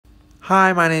Hi,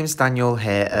 my name's Daniel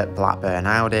here at Blackburn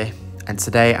Audi, and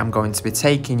today I'm going to be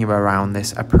taking you around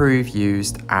this approved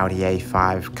used Audi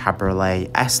A5 Cabriolet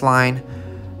S-Line.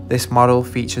 This model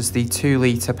features the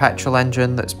 2-litre petrol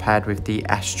engine that's paired with the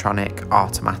S-tronic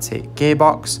automatic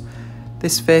gearbox.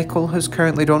 This vehicle has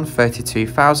currently done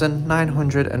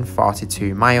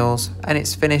 32,942 miles and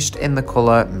it's finished in the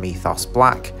colour Mythos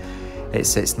Black. It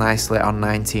sits nicely on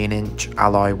 19-inch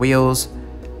alloy wheels.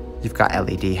 You've got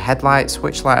LED headlights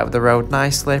which light up the road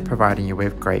nicely, providing you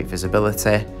with great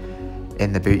visibility.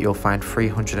 In the boot you'll find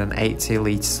 380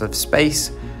 litres of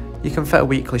space. You can fit a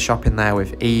weekly shop in there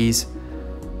with ease.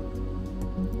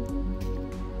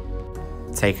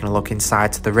 Taking a look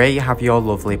inside to the rear, you have your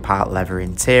lovely part leather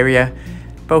interior.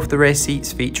 Both the rear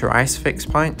seats feature ISOFIX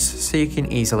points, so you can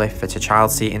easily fit a child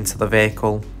seat into the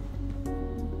vehicle.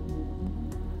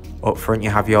 Up front you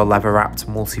have your leather wrapped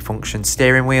multifunction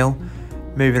steering wheel.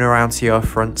 Moving around to your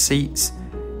front seats,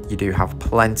 you do have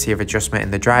plenty of adjustment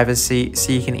in the driver's seat,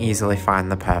 so you can easily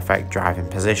find the perfect driving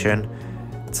position.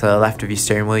 To the left of your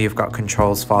steering wheel you've got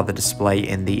controls for the display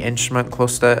in the instrument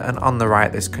cluster, and on the right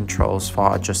there's controls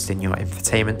for adjusting your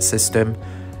infotainment system.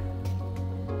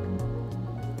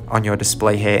 On your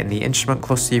display here in the instrument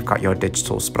cluster you've got your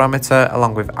digital speedometer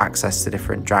along with access to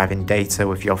different driving data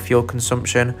with your fuel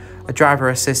consumption, a driver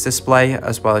assist display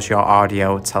as well as your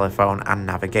audio, telephone and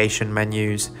navigation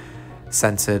menus.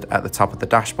 Centered at the top of the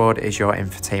dashboard is your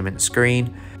infotainment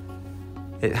screen.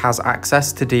 It has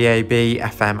access to DAB,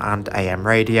 FM and AM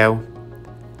radio.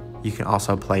 You can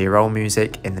also play your own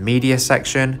music in the media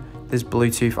section. There's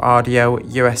Bluetooth audio,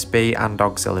 USB and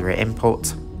auxiliary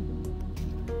input.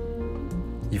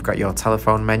 You've got your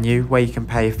telephone menu where you can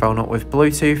pair your phone up with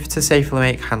Bluetooth to safely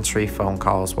make hands-free phone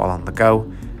calls while on the go.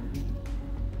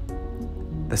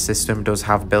 The system does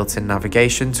have built-in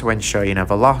navigation to ensure you're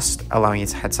never lost, allowing you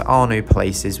to head to all new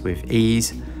places with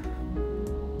ease.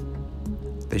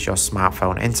 There's your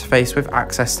smartphone interface with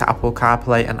access to Apple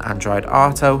CarPlay and Android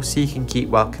Auto, so you can keep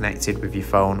well connected with your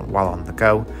phone while on the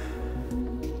go.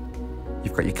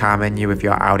 You've got your car menu with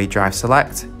your Audi Drive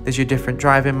Select. There's your different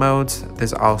driving modes.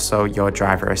 There's also your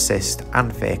driver assist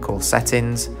and vehicle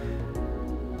settings.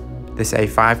 This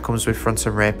A5 comes with front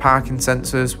and rear parking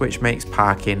sensors, which makes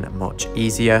parking much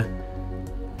easier.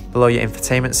 Below your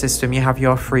infotainment system, you have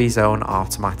your free zone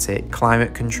automatic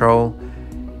climate control.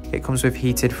 It comes with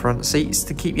heated front seats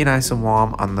to keep you nice and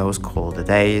warm on those colder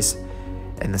days.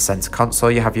 In the center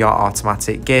console, you have your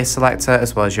automatic gear selector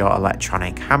as well as your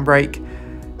electronic handbrake.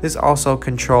 There's also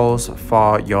controls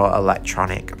for your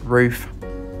electronic roof.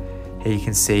 Here you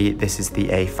can see this is the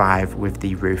A5 with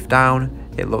the roof down.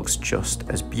 It looks just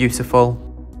as beautiful.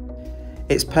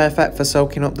 It's perfect for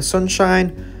soaking up the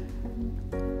sunshine.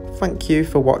 Thank you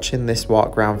for watching this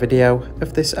walk around video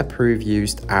of this approved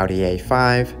used Audi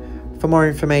A5. For more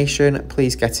information,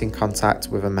 please get in contact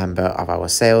with a member of our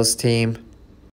sales team.